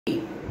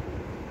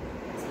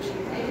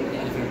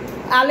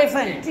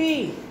Elephant. T.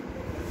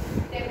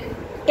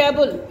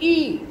 Table.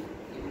 E.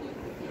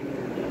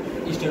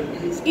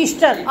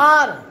 Easter.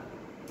 R.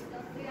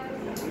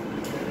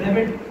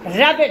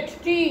 Rabbit.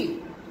 T.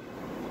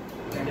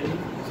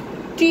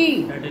 T.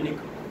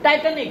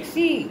 Titanic.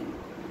 C.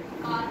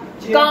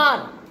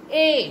 Car.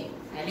 A.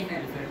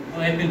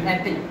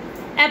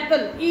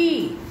 Apple.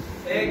 E.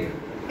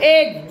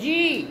 Egg. G.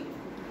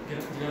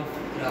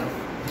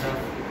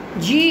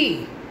 G.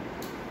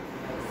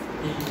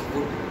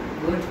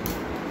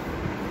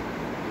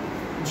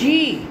 G.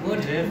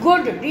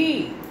 Good. D.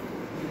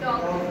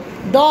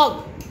 Dog.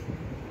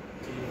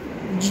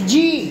 G.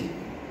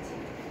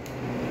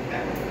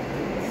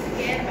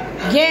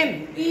 Game.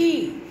 E.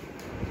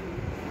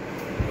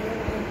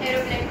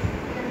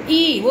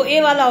 E वो ए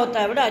वाला होता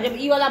है बेटा, जब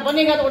ई वाला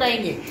बनेगा तो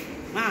उड़ाएंगे।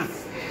 हाँ,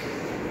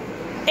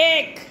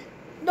 1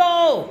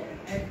 2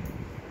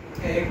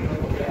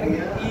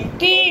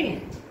 3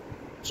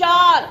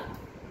 4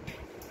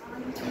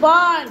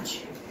 5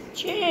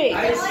 6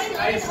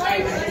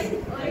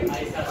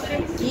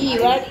 ई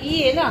वर्ड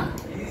ई है ना,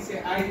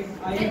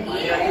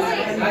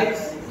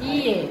 ई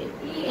है,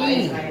 ई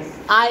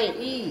आई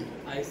ई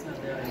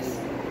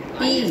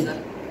E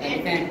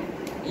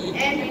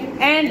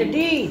and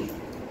D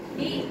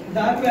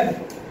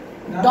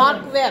dark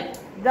web,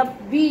 the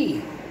B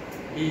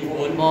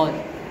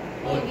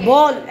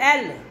ball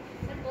L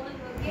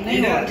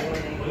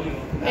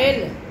L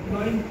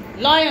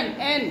lion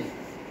N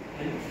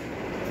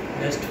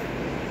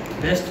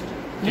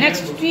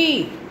next T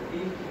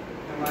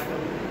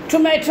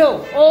tomato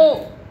O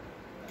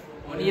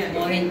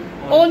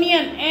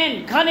onion N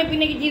खाने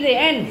पीने की चीजें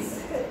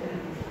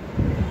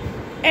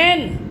N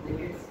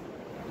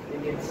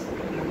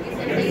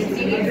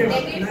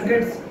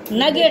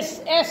nuggets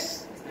S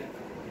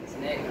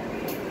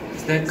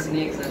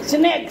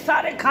स्नैक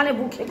सारे खाने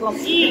भूखे को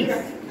ई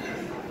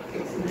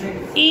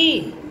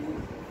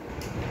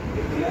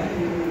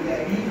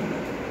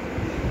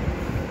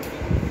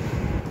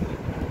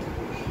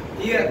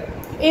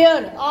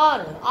एयर आर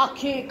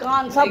आंखें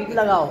कान सब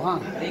लगाओ। हाँ,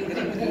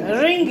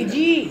 ring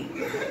ji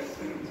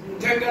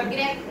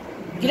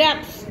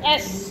grapes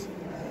S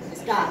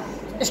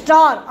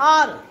star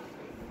are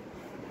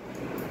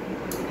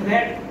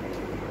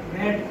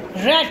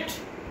rate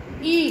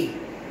ई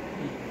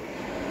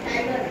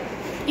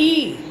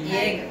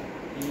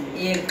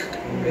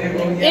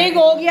एक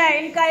हो गया,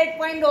 इनका 1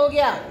 पॉइंट हो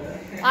गया,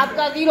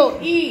 आपका 0।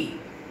 ई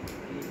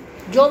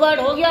जो वर्ड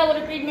हो गया वो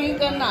रिपीट नहीं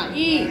करना।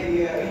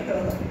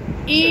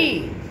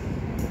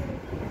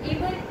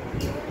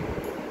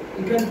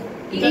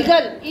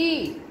 Eagle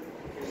E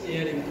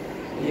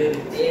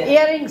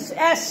earrings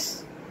S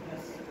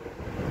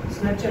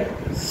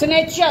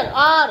snatcher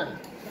are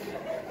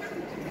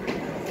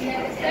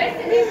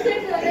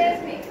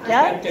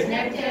क्या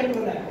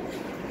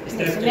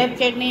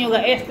स्नैपचैट नहीं होगा,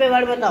 एस पे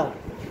वर्ड बताओ।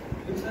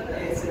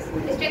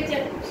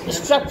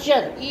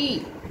 स्ट्रक्चर ई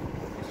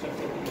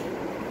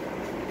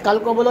कल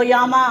को बोलो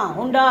यामा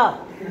हुंडा,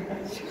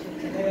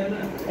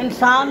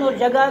 इंसान और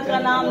जगह का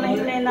नाम नहीं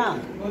लेना।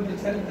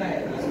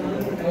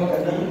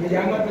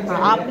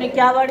 आपने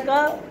क्या वर्ड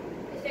कहा?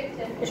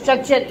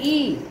 स्ट्रक्चर ई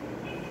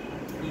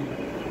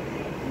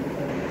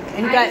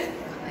इनका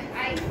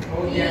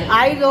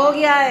आइज हो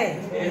गया है,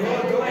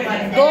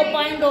 2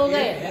 पॉइंट हो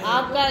गए,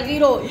 आपका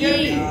 0।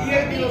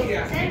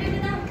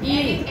 ई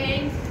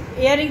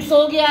इयरिंग्स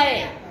हो गया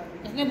है,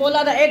 इसने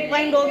बोला था 1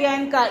 पॉइंट हो गया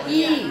इनका।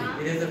 ई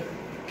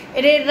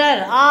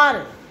eraser are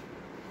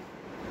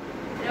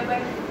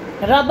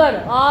rubber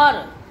are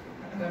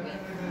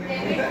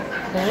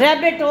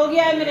rabbit हो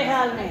गया है मेरे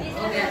ख्याल में,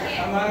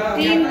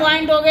 3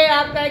 पॉइंट हो गए,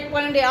 आपका 1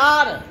 पॉइंट है।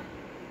 Are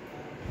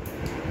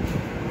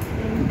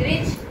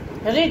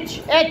rich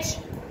H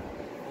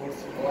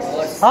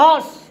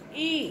horse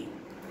E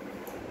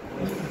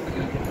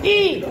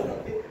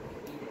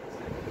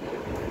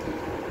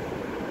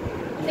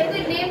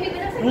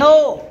no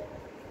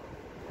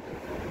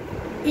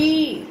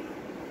E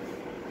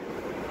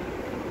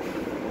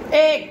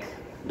 1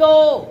 2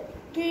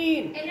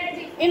 3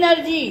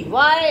 energy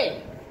Y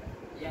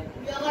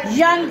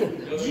young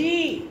जी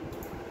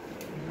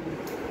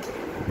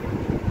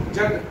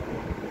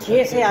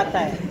 6 से आता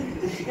है।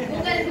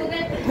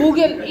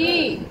 Google E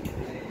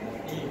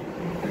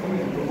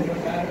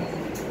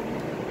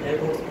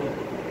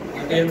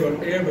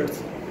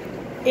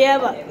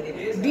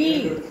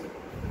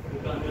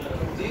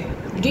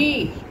D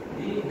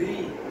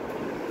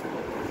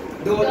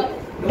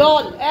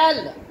doll L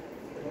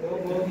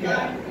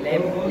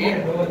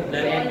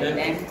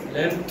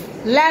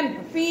lamp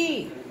P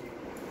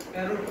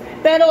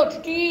parrot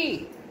T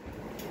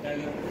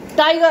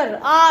tiger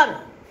R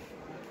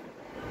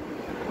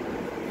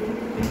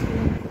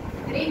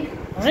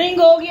ring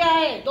हो गया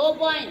है, 2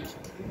 पॉइंट,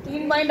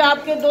 3 पॉइंट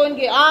आपके, 2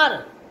 इनके। Are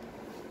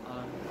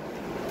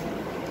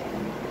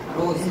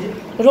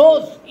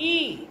rose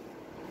E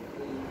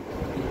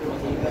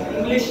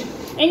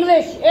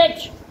English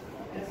H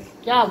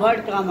क्या वर्ड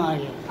काम आ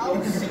गया,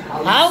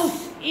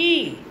 हाउस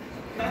ई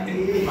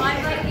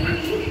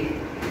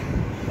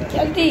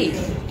चलती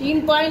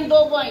 3 पॉइंट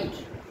 2 पॉइंट।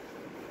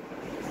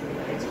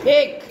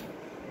 1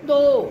 2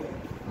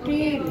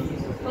 3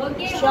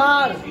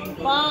 4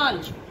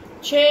 5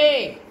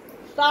 6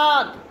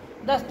 7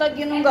 10 तक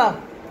गिनूंगा।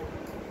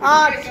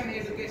 8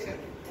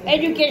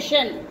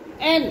 एजुकेशन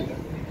N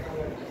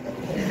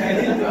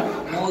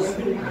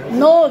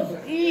नोज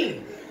E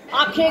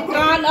आंखें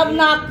कान अब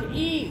नाक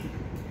E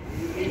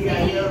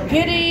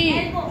फिर E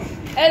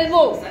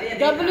एल्बो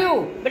W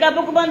बेटा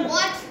बुक बंद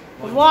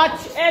watch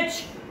H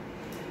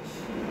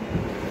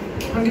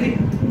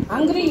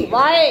hungry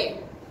Y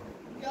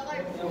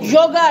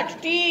yogurt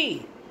T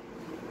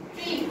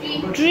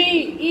tree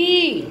E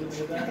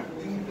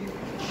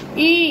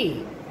E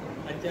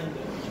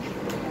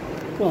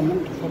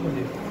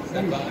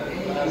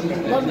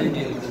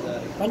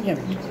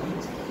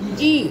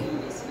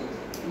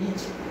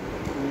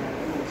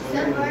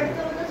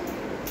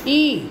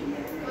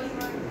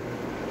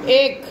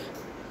 1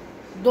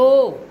 2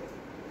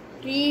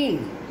 3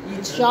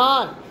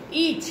 4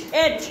 each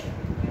H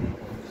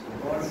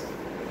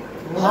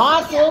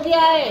घास हो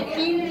गया है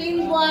 3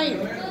 point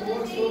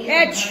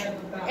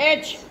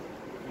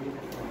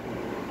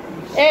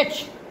H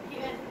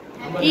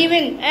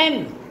even N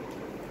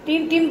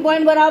 3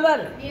 point बराबर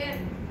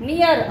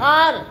नियर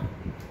R।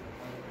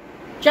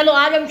 चलो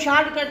आज हम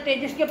शार्ट करते हैं,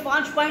 जिसके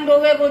 5 पॉइंट हो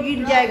गए वो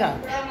जीत जाएगा।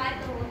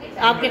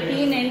 आपके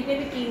 3 हैं, इनके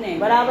भी 3 हैं,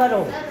 बराबर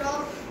हो।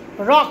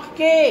 रॉक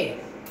के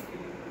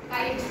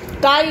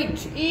kite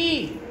E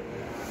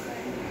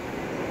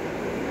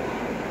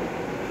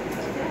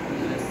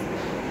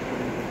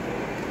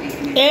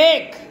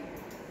 1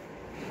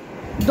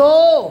 2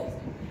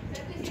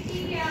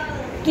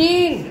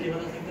 3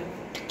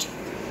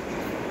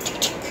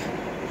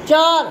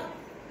 4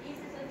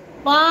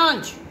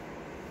 5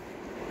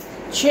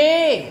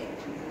 6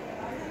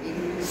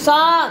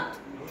 7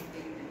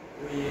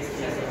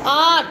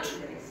 8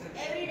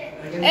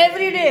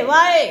 everyday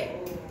Y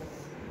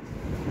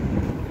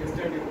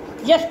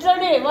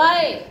yesterday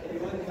Y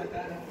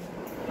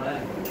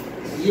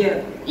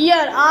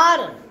year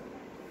R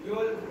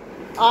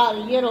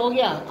year हो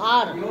गया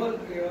R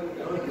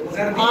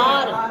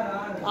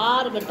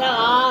बेटा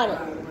R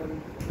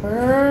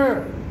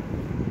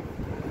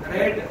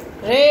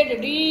रेड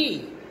D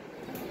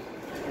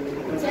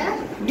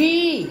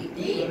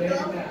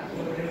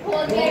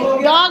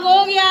डॉग हो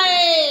गया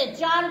है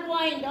 4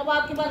 पॉइंट। अब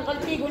आपके पास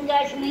गलती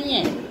गुंजाइश नहीं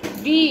है।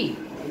 D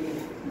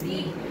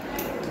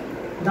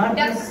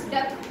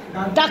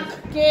डक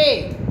के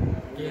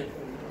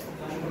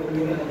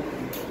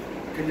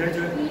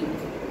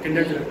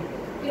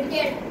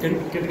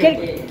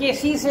के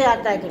सी से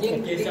आता है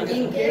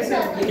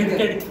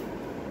क्रिकेट,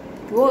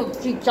 वो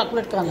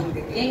चॉकलेट का नाम।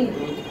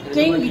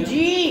 किंग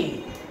जी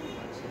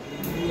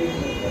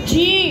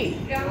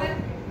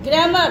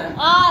grammar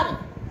R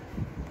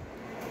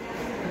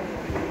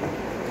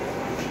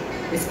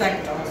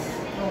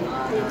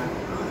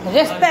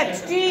respect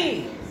T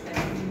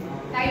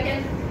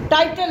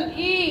title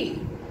E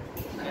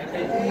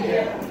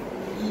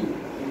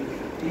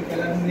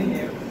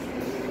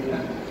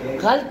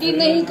गलती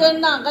नहीं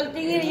करना, गलती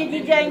की ये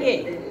जीत जाएंगे।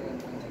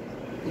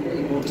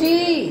 T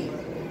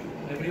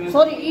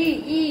sorry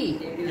E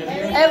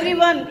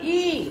everyone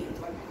E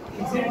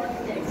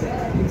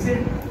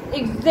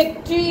exact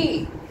T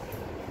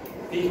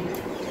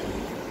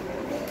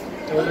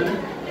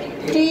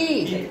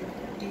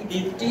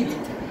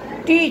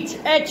teach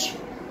H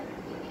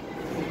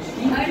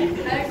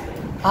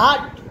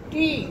heart T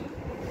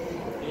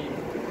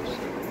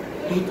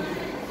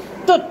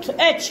tooth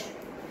H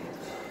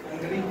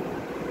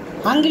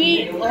hungry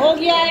हो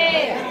गया है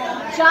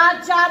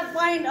 4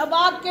 पॉइंट। अब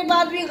आपके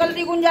बाद भी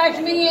गलती गुंजाइश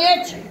नहीं है।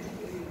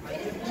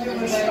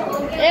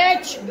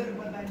 H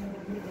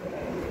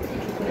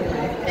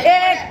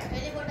एक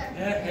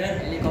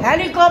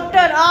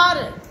हेलीकॉप्टर R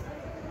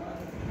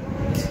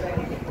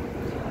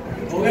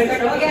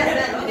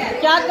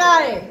क्या कहा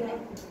है?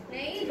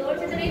 नहीं जोर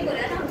से तो नहीं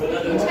बोला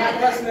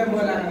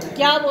ना।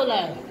 क्या बोला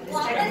है?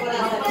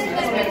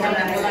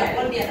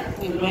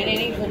 मैंने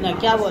नहीं सुना,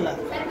 क्या बोला?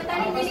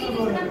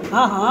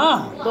 हाँ हाँ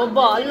तो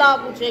अल्लाह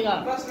पूछेगा।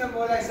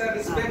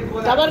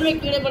 कबर में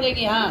कीड़े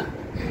पड़ेंगे। हाँ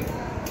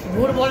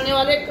झूठ बोलने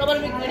वाले कबर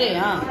में कीड़े।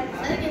 हाँ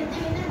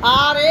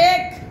R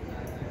 1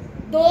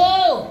 2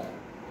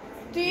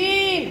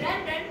 3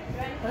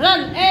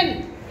 run N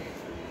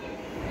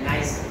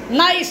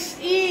nice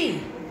E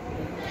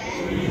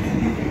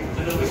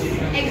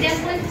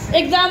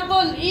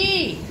example E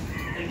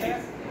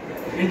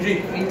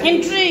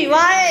entry Y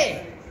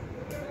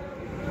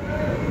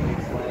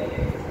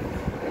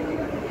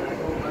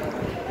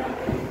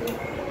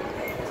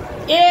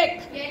एक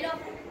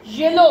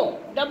yellow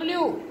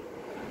W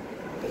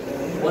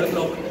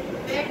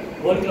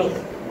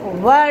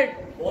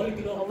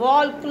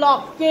wall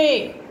clock K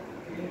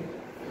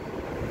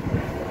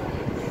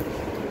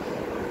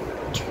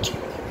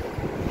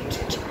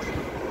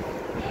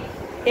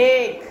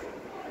एक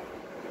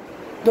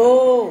 2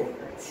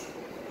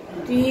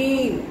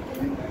 3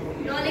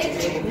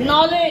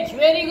 knowledge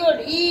very good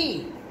E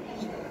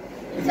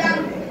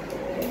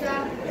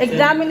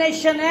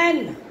examination N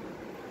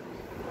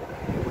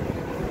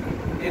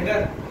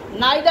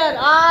neither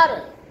are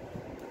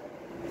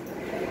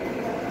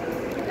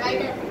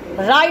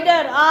rider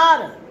rider are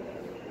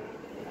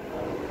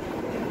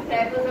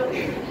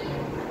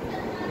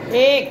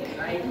एक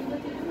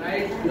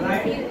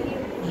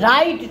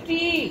right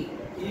T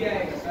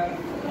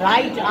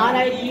right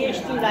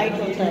RIGHT right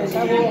होता है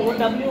sir, वो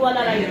W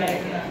वाला right है।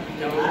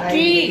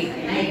 T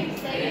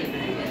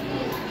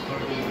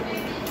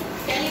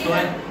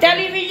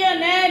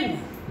television N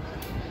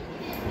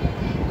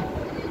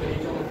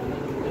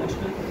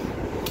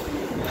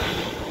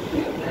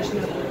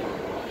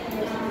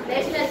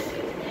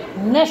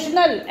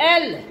national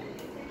L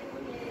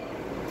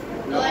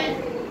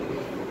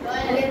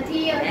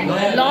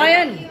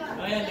lion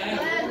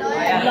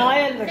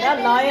loyal बेटा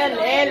loyal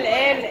L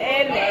L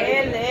L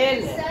L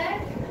L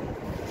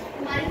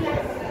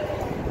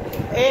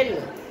L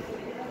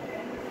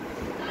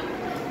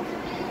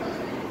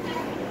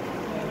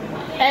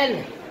L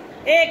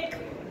एक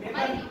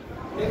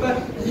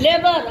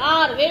labour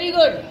are very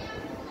good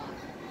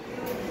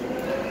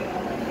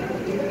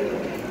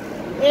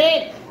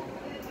एक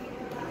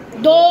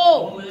दो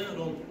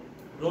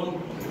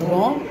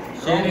रोम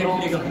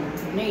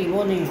नहीं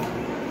वो नहीं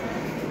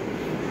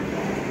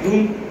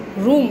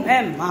रूम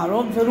एम हाँ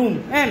रोम से रूम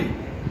एम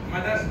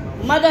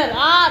मदर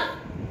आर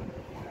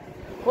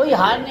कोई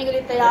हारने के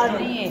लिए तैयार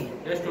नहीं है।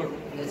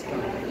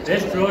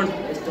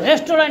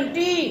 Restaurant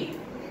T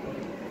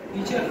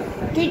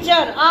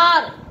teacher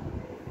are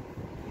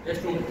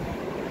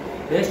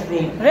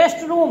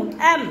rest room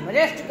am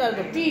rest कर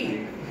दो टी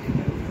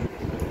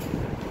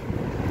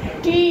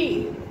टी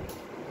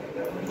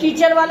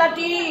टीचर वाला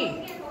टी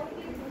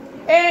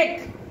एक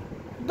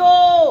दो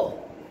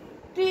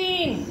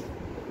तीन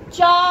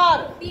चार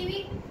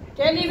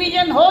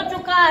टेलीविजन हो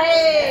चुका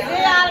है। वे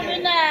आर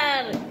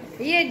विनर,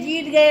 ये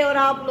जीत गए और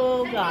आप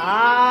लोग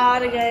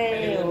हार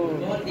गए हो।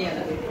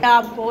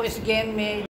 आपको इस गेम में